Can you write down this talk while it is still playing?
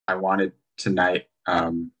I wanted tonight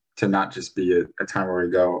to not just be a time where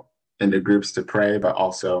we go into groups to pray, but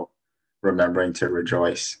also remembering to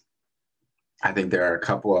rejoice. I think there are a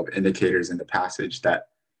couple of indicators in the passage that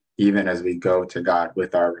even as we go to God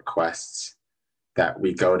with our requests, that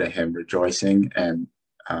we go to him rejoicing, and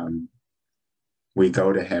we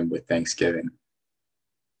go to him with thanksgiving.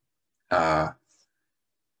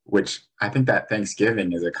 Which I think that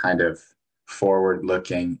thanksgiving is a kind of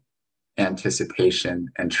forward-looking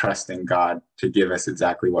anticipation and trusting God to give us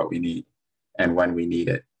exactly what we need and when we need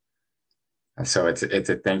it. And so it's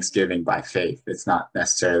a thanksgiving by faith. It's not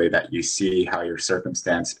necessarily that you see how your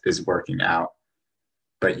circumstance is working out,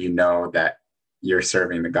 but you know that you're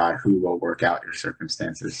serving the God who will work out your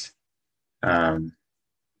circumstances. And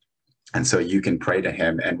so you can pray to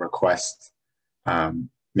him and request,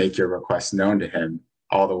 make your request known to him,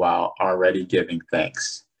 all the while already giving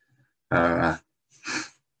thanks.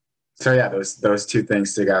 So yeah, those two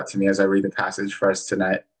things stick out to me as I read the passage for us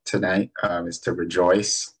tonight, is to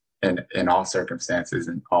rejoice in all circumstances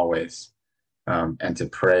and always, and to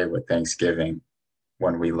pray with thanksgiving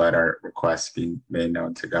when we let our requests be made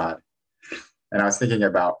known to God. And I was thinking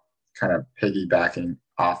about kind of piggybacking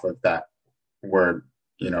off of that word,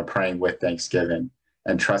 praying with thanksgiving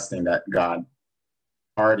and trusting that God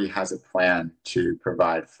already has a plan to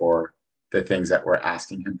provide for the things that we're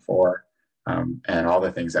asking him for, and all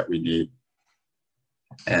the things that we need.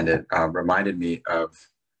 And it reminded me of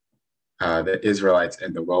the Israelites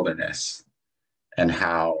in the wilderness and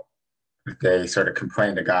how they sort of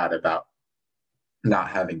complained to God about not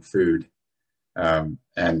having food.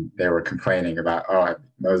 And they were complaining about, oh,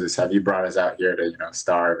 Moses, have you brought us out here to,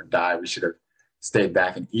 starve and die? We should have stayed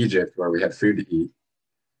back in Egypt where we had food to eat.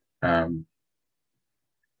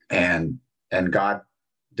 And God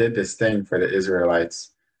did this thing for the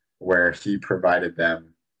Israelites where he provided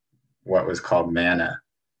them what was called manna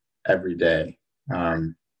every day.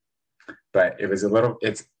 But it was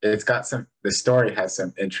it's got the story has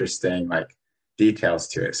some interesting details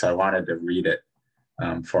to it. So I wanted to read it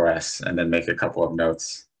for us and then make a couple of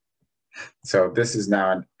notes. So this is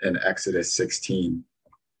now in Exodus 16.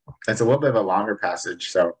 It's a little bit of a longer passage,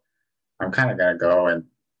 so I'm kind of going to go and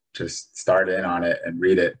just start in on it and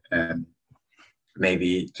read it, and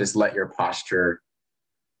maybe just let your posture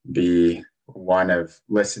be one of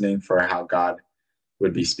listening for how God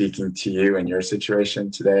would be speaking to you in your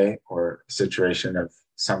situation today, or situation of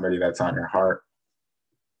somebody that's on your heart,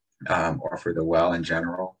 or for the well in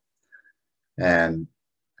general. And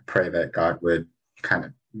I pray that God would kind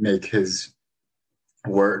of make his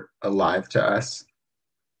word alive to us.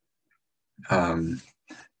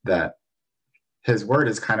 That his word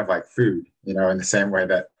is kind of like food, in the same way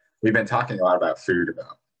that we've been talking a lot about food,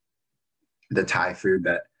 about the Thai food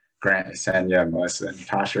that Grant, Yesenia, Melissa, and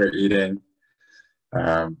Natasha are eating,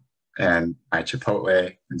 and my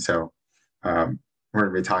Chipotle. And so we're going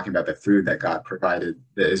to be talking about the food that God provided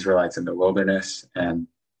the Israelites in the wilderness, and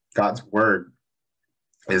God's word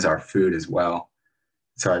is our food as well.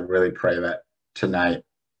 So I really pray that tonight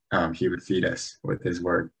he would feed us with his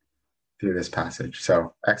word through this passage.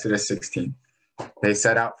 So Exodus 16, they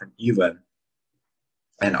set out from Elim,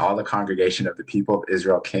 and all the congregation of the people of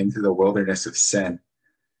Israel came to the wilderness of Sin,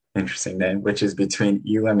 interesting name, which is between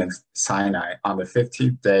Elim and Sinai, on the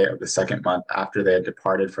 15th day of the second month after they had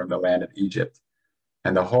departed from the land of Egypt.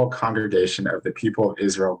 And the whole congregation of the people of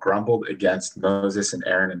Israel grumbled against Moses and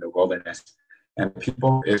Aaron in the wilderness. And the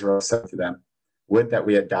people of Israel said to them, would that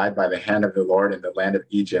we had died by the hand of the Lord in the land of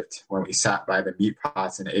Egypt, when we sat by the meat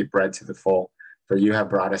pots and ate bread to the full, for you have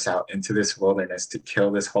brought us out into this wilderness to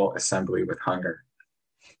kill this whole assembly with hunger.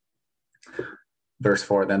 Verse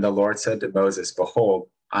 4, then the Lord said to Moses, behold,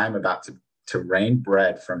 I am about to rain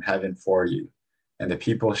bread from heaven for you, and the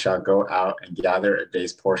people shall go out and gather a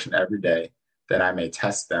day's portion every day, that I may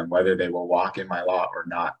test them whether they will walk in my law or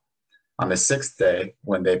not. On the sixth day,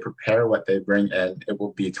 when they prepare what they bring in, it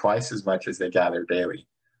will be twice as much as they gather daily.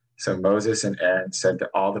 So Moses and Aaron said to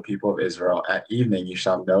all the people of Israel, at evening you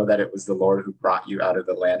shall know that it was the Lord who brought you out of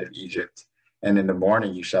the land of Egypt. And in the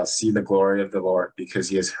morning you shall see the glory of the Lord, because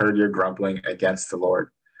he has heard your grumbling against the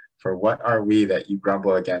Lord. For what are we that you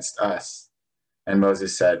grumble against us? And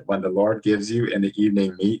Moses said, when the Lord gives you in the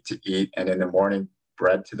evening meat to eat, and in the morning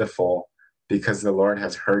bread to the full, because the Lord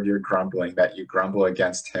has heard your grumbling, that you grumble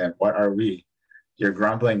against him, what are we? Your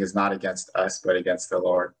grumbling is not against us, but against the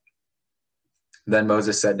Lord. Then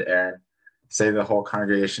Moses said to Aaron, say to the whole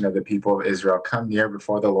congregation of the people of Israel, come near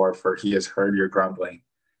before the Lord, for he has heard your grumbling.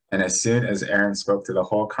 And as soon as Aaron spoke to the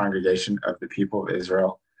whole congregation of the people of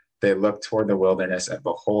Israel, they looked toward the wilderness, and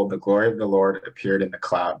behold, the glory of the Lord appeared in the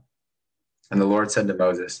cloud. And the Lord said to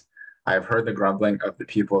Moses, I have heard the grumbling of the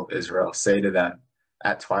people of Israel. Say to them,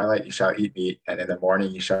 at twilight you shall eat meat, and in the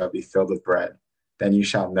morning you shall be filled with bread. Then you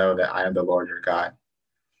shall know that I am the Lord your God.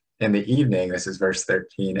 In the evening, this is verse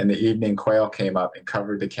 13, in the evening quail came up and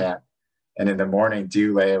covered the camp, and in the morning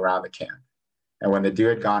dew lay around the camp. And when the dew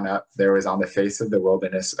had gone up, there was on the face of the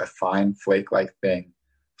wilderness a fine flake-like thing,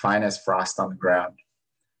 fine as frost on the ground.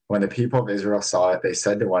 When the people of Israel saw it, they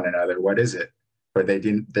said to one another, what is it? For they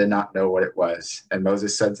did not know what it was. And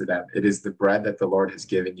Moses said to them, it is the bread that the Lord has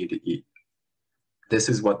given you to eat. This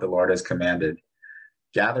is what the Lord has commanded.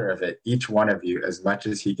 Gather of it, each one of you, as much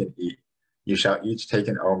as he can eat. You shall each take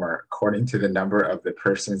an omer, according to the number of the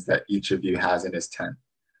persons that each of you has in his tent.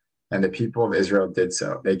 And the people of Israel did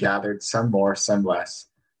so. They gathered some more, some less.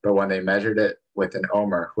 But when they measured it with an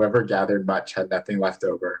omer, whoever gathered much had nothing left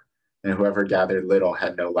over, and whoever gathered little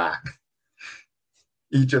had no lack.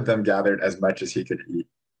 Each of them gathered as much as he could eat.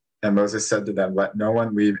 And Moses said to them, let no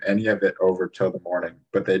one leave any of it over till the morning.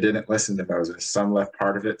 But they didn't listen to Moses. Some left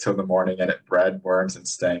part of it till the morning, and it bred worms and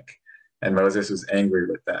stank. And Moses was angry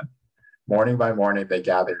with them. Morning by morning they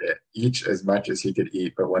gathered it, each as much as he could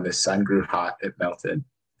eat, but when the sun grew hot, it melted.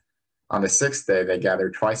 On the sixth day they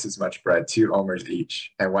gathered twice as much bread, 2 omers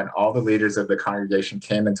each. And when all the leaders of the congregation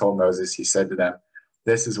came and told Moses, he said to them,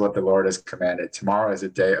 this is what the Lord has commanded. Tomorrow is a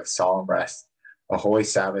day of solemn rest, a holy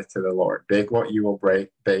Sabbath to the Lord. Bake what you will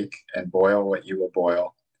bake, and boil what you will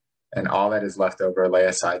boil. And all that is left over lay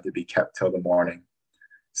aside to be kept till the morning.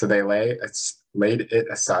 So they laid it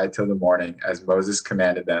aside till the morning, as Moses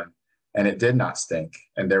commanded them. And it did not stink,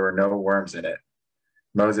 and there were no worms in it.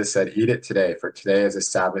 Moses said, eat it today, for today is a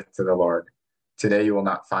Sabbath to the Lord. Today you will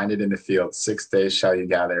not find it in the field. 6 days shall you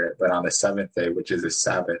gather it, but on the 7th day, which is a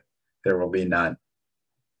Sabbath, there will be none.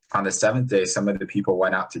 On the 7th day, some of the people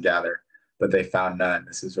went out to gather, but they found none.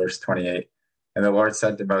 This is verse 28. And the Lord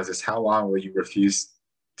said to Moses, how long will you refuse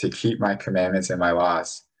to keep my commandments and my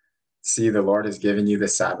laws? See, the Lord has given you the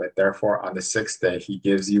Sabbath. Therefore, on the 6th day, he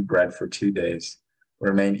gives you bread for 2 days.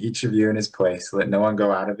 Remain each of you in his place. Let no one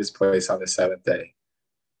go out of his place on the 7th day.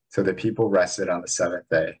 So the people rested on the 7th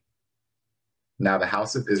day. Now the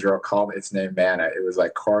house of Israel called its name manna. It was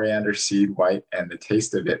like coriander seed white, and the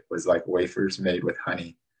taste of it was like wafers made with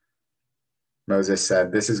honey. Moses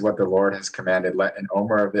said, this is what the Lord has commanded. Let an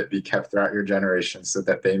omer of it be kept throughout your generations, so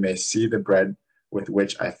that they may see the bread with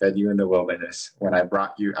which I fed you in the wilderness, when I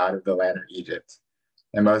brought you out of the land of Egypt.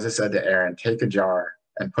 And Moses said to Aaron, take a jar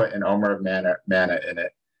and put an omer of manna in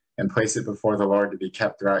it, and place it before the Lord to be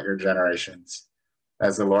kept throughout your generations.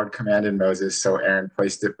 As the Lord commanded Moses, so Aaron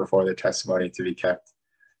placed it before the testimony to be kept.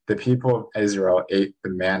 The people of Israel ate the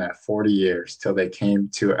manna 40 years, till they came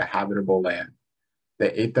to a habitable land.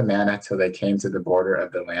 They ate the manna till they came to the border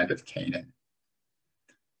of the land of Canaan.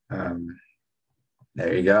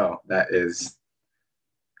 There you go. That is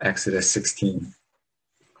Exodus 16.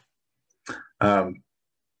 So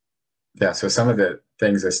some of the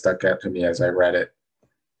things that stuck out to me as I read it,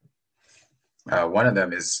 one of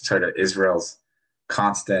them is sort of Israel's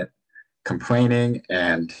constant complaining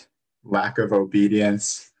and lack of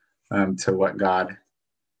obedience to what God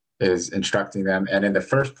is instructing them. And in the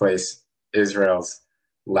first place, Israel's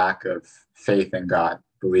lack of faith in God,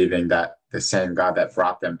 believing that the same God that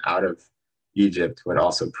brought them out of Egypt would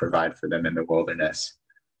also provide for them in the wilderness.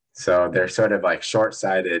 So they're sort of like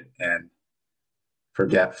short-sighted and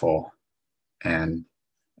forgetful, and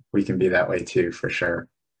we can be that way too, for sure.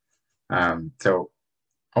 So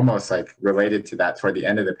almost like related to that, toward the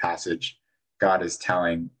end of the passage, God is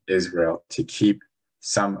telling Israel to keep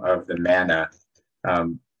some of the manna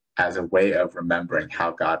as a way of remembering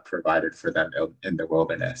how God provided for them in the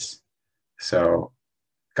wilderness. So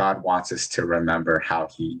God wants us to remember how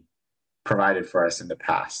he provided for us in the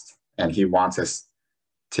past. And he wants us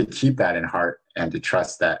to keep that in heart and to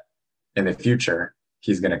trust that in the future,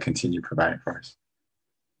 he's going to continue providing for us.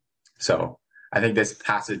 So I think this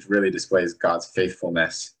passage really displays God's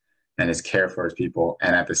faithfulness and his care for his people,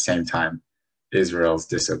 and at the same time, Israel's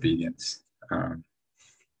disobedience.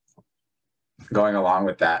 Going along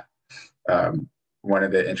with that, one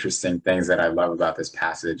of the interesting things that I love about this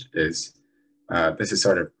passage is this is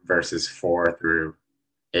sort of verses 4 through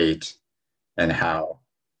 8, and how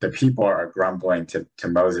the people are grumbling to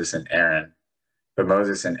Moses and Aaron, but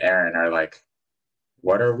Moses and Aaron are like,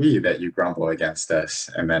 what are we that you grumble against us?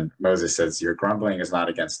 And then Moses says, your grumbling is not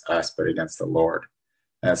against us, but against the Lord.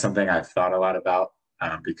 And that's something I've thought a lot about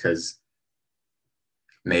because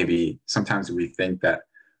maybe sometimes we think that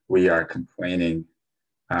we are complaining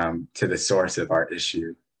to the source of our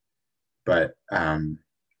issue, but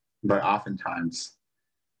oftentimes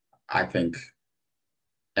I think,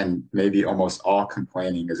 and maybe almost all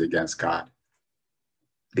complaining is against God.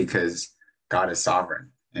 because God is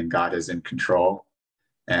sovereign and God is in control.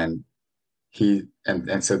 And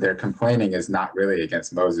so their complaining is not really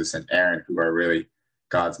against Moses and Aaron, who are really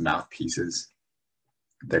God's mouthpieces.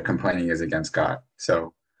 Their complaining is against God.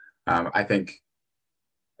 So I think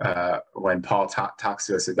when Paul talks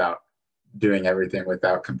to us about doing everything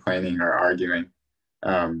without complaining or arguing,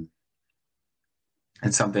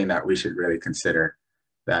 it's something that we should really consider,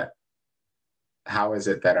 that how is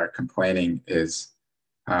it that our complaining is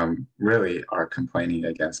really our complaining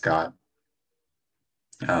against God.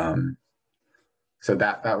 So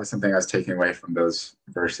that was something I was taking away from those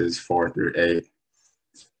verses 4-8.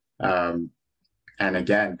 And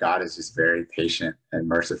again, God is just very patient and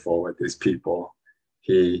merciful with his people.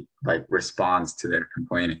 He responds to their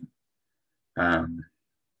complaining.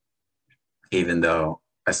 Even though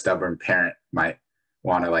a stubborn parent might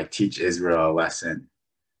want to teach Israel a lesson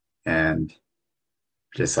and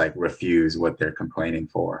just refuse what they're complaining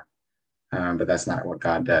for. But that's not what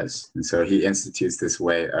God does. And so he institutes this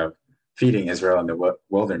way of feeding Israel in the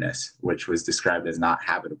wilderness, which was described as not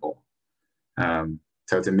habitable.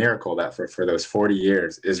 So it's a miracle that for those 40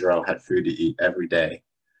 years, Israel had food to eat every day.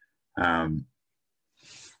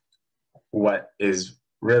 What is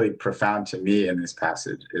really profound to me in this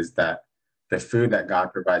passage is that the food that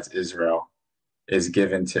God provides Israel is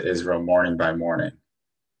given to Israel morning by morning.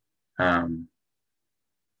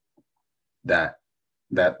 That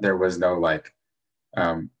there was no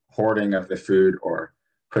hoarding of the food or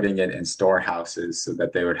putting it in storehouses so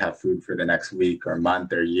that they would have food for the next week or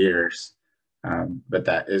month or years, but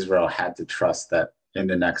that Israel had to trust that in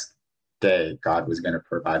the next day, God was going to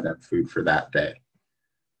provide them food for that day.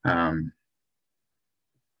 And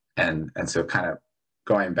so kind of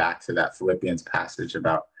going back to that Philippians passage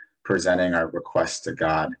about presenting our requests to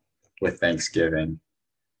God with thanksgiving,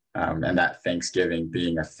 and that thanksgiving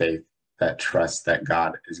being a faith that trusts that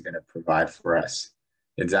God is going to provide for us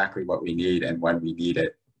exactly what we need and when we need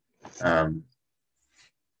it.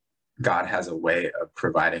 God has a way of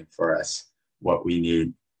providing for us what we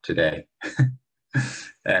need today.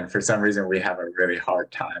 And for some reason, we have a really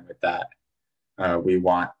hard time with that. We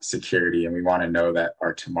want security and we want to know that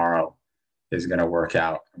our tomorrow is going to work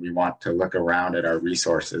out. We want to look around at our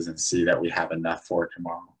resources and see that we have enough for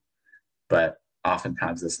tomorrow. But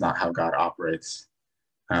oftentimes, that's not how God operates.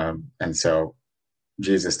 And so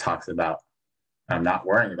Jesus talks about not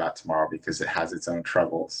worrying about tomorrow because it has its own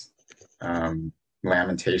troubles.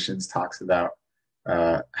 Lamentations talks about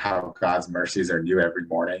how God's mercies are new every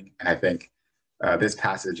morning. And I think this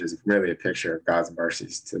passage is really a picture of God's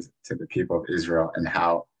mercies to the people of Israel and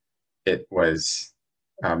how it was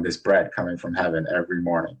this bread coming from heaven every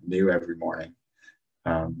morning, new every morning.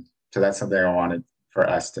 So that's something I wanted for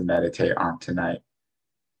us to meditate on tonight,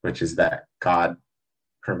 which is that God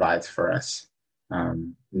provides for us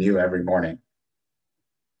new every morning.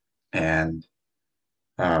 And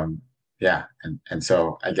and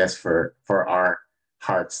so I guess for our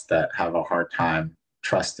hearts that have a hard time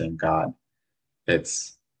trusting God,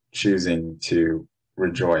 it's choosing to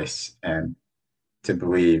rejoice and to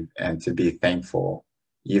believe and to be thankful,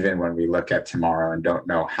 even when we look at tomorrow and don't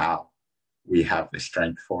know how we have the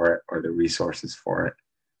strength for it or the resources for it,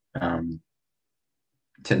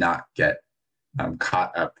 to not get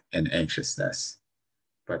caught up in anxiousness,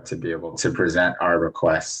 but to be able to present our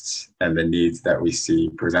requests and the needs that we see,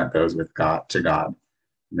 present those with God to God,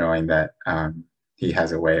 knowing that he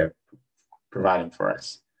has a way of providing for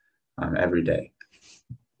us every day.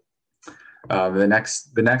 The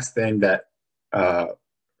next thing that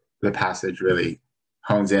the passage really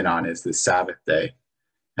hones in on is the Sabbath day.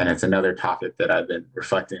 And it's another topic that I've been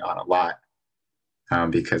reflecting on a lot,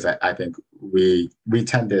 because I think we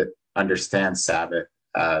tend to understand Sabbath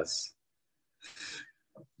as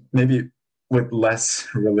maybe with less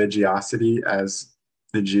religiosity as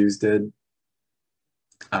the Jews did,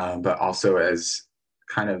 but also as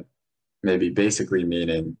kind of maybe basically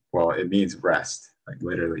meaning, well, it means rest,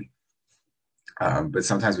 literally. But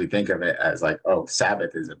sometimes we think of it as oh,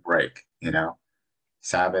 Sabbath is a break,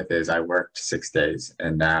 Sabbath is I worked 6 days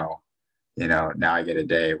and now I get a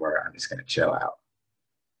day where I'm just going to chill out.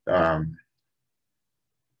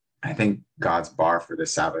 I think God's bar for the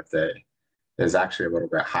Sabbath day is actually a little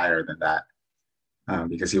bit higher than that,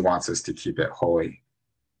 because he wants us to keep it holy.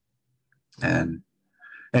 And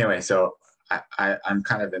anyway, so I'm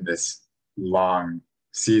kind of in this long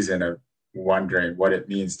season of wondering what it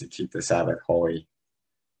means to keep the Sabbath holy,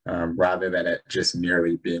 rather than it just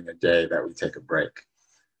merely being a day that we take a break.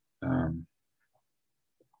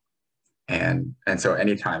 And so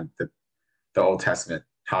anytime the Old Testament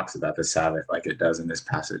talks about the Sabbath like it does in this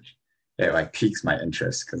passage, it piques my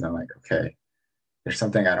interest, because I'm okay, there's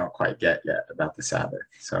something I don't quite get yet about the Sabbath.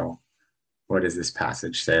 So what does this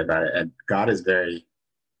passage say about it? And God is very,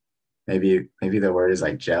 maybe the word is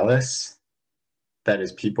like jealous that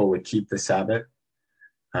his people would keep the Sabbath.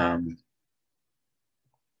 And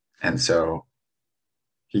so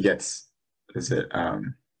he gets, is it,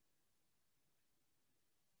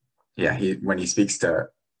 yeah, when he speaks to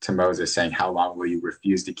Moses saying, how long will you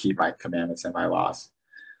refuse to keep my commandments and my laws?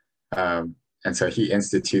 And so he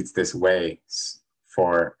institutes this way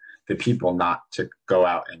for the people not to go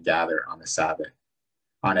out and gather on the Sabbath.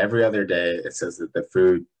 On every other day, it says that the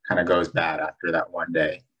food kind of goes bad after that one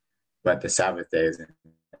day, but the Sabbath day is an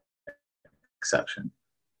exception.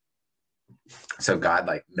 So God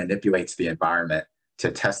like manipulates the environment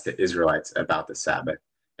to test the Israelites about the Sabbath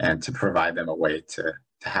and to provide them a way to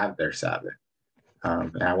have their Sabbath.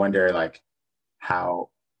 And I wonder like how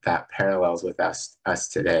that parallels with us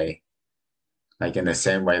today, like in the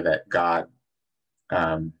same way that God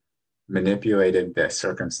manipulated the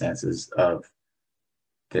circumstances of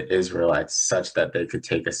the Israelites such that they could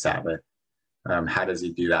take a Sabbath. How does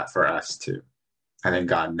he do that for us too? I think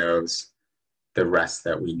God knows the rest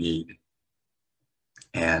that we need.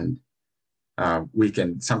 And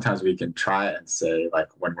sometimes we can try and say, like,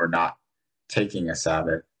 when we're not taking a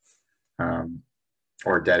Sabbath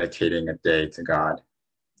or dedicating a day to God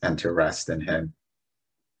and to rest in him,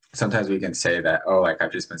 sometimes we can say that, oh, like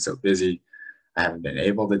I've just been so busy, I haven't been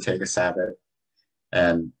able to take a Sabbath.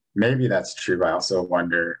 And maybe that's true. I also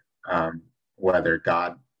wonder whether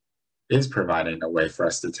God is providing a way for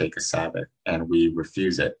us to take a Sabbath and we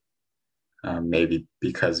refuse it. Maybe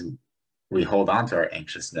because we hold on to our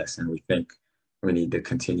anxiousness and we think we need to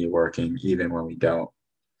continue working even when we don't.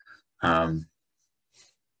 So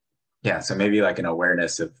maybe like an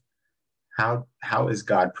awareness of how is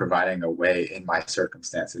God providing a way in my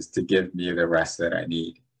circumstances to give me the rest that I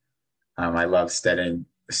need. I love studying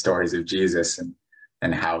the stories of Jesus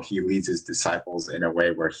and how he leads his disciples in a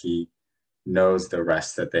way where he knows the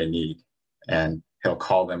rest that they need, and he'll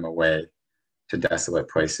call them away to desolate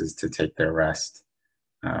places to take their rest.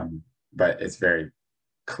 But it's very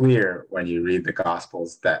clear when you read the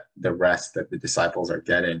Gospels that the rest that the disciples are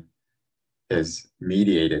getting is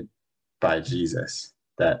mediated by Jesus,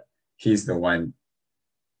 that he's the one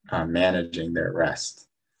managing their rest.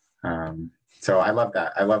 So I love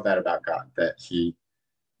that. I love that about God, that he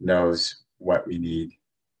knows what we need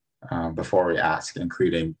before we ask,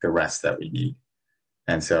 including the rest that we need.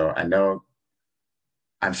 And so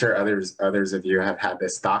I'm sure others of you have had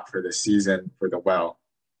this thought for the season for the well,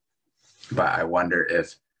 but I wonder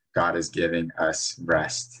if God is giving us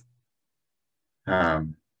rest.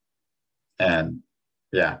 And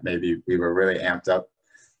yeah, maybe we were really amped up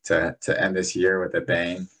to end this year with a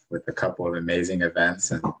bang, with a couple of amazing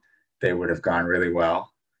events, and they would have gone really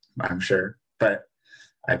well, I'm sure. But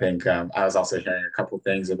I think I was also hearing a couple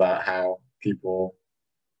things about how people,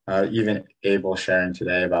 even Abel sharing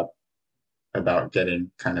today about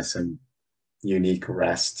getting kind of some unique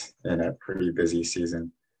rest in a pretty busy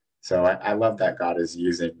season. So I love that God is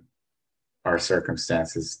using our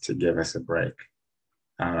circumstances to give us a break.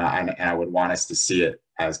 And I would want us to see it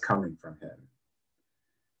as coming from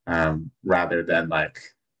him, rather than like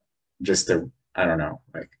just I don't know,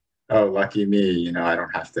 like, oh, lucky me, I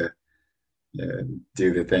don't have to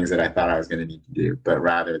do the things that I thought I was going to need to do, but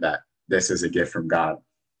rather that this is a gift from God,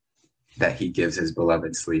 that he gives his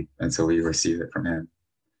beloved sleep, and so we receive it from him.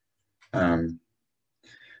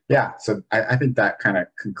 So I think that kind of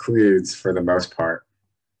concludes, for the most part,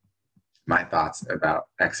 my thoughts about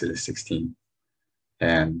Exodus 16.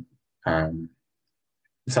 And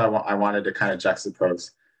so I wanted to kind of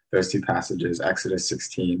juxtapose those two passages, Exodus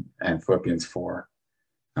 16 and Philippians 4.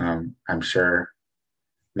 I'm sure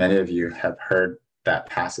many of you have heard that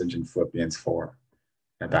passage in Philippians 4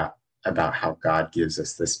 about how God gives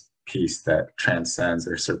us this peace that transcends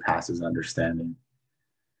or surpasses understanding.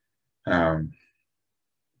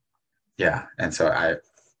 And so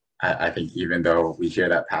I think even though we hear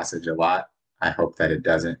that passage a lot, I hope that it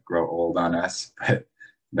doesn't grow old on us, but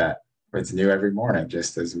that it's new every morning,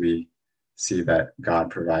 just as we see that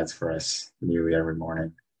God provides for us newly every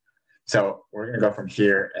morning. So we're going to go from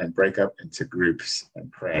here and break up into groups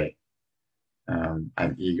and pray.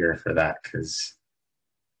 I'm eager for that because,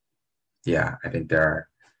 I think there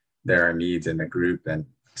are needs in the group and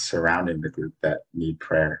surrounding the group that need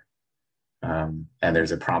prayer. And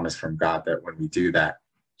there's a promise from God that when we do that,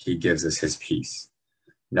 he gives us his peace,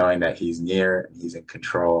 knowing that he's near and he's in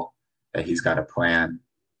control, that he's got a plan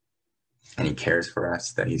and he cares for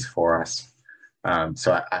us, that he's for us.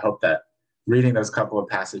 So I hope that reading those couple of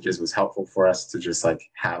passages was helpful for us to just like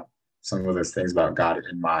have some of those things about God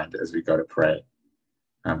in mind as we go to pray.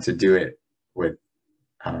 to do it with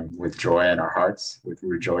joy in our hearts, with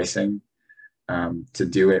rejoicing, to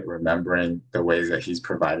do it remembering the ways that he's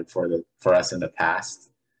provided for us in the past,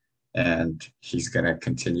 and he's going to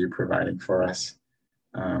continue providing for us,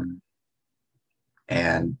 um,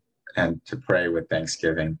 and to pray with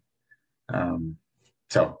thanksgiving.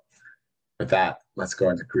 So with that, let's go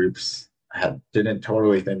into groups. Didn't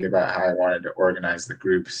totally think about how I wanted to organize the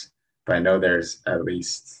groups, but I know there's at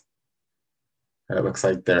least, it looks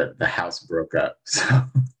like the house broke up. So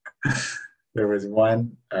there was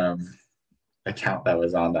one account that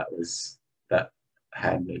was on that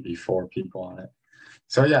had maybe 4 people on it.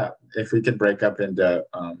 So yeah, if we could break up into,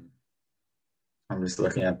 I'm just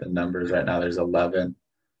looking at the numbers right now. There's 11,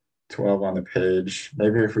 12 on the page.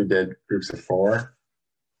 Maybe if we did groups of 4,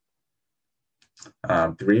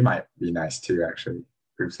 3 might be nice too, actually.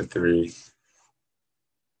 Groups of 3.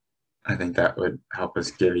 I think that would help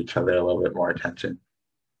us give each other a little bit more attention.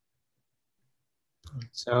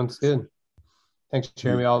 Sounds good. Thanks,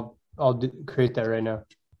 Jeremy. I'll create that right now.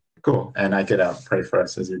 Cool. And I could pray for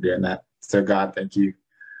us as you're doing that. So God, thank you.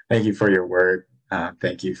 Thank you for your word.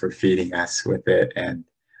 Thank you for feeding us with it. And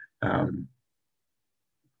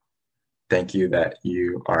thank you that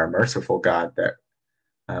you are a merciful God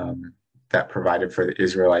that provided for the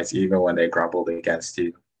Israelites even when they grumbled against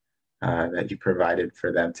you, that you provided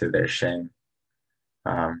for them to their shame.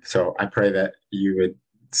 So I pray that you would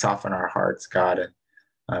soften our hearts, God,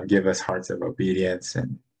 and give us hearts of obedience,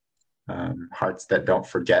 and hearts that don't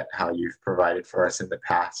forget how you've provided for us in the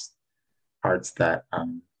past, hearts that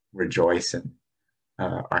rejoice and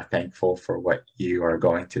are thankful for what you are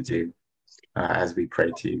going to do as we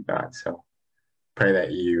pray to you, God. So pray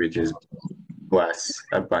that you would just bless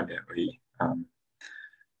abundantly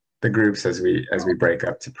the groups as we break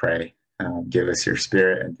up to pray. Give us your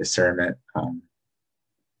spirit and discernment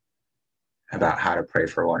about how to pray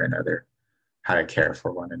for one another, how to care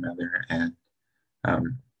for one another, and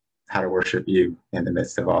how to worship you in the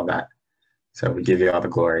midst of all that. So we give you all the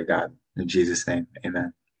glory, God. In Jesus' name,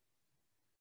 amen.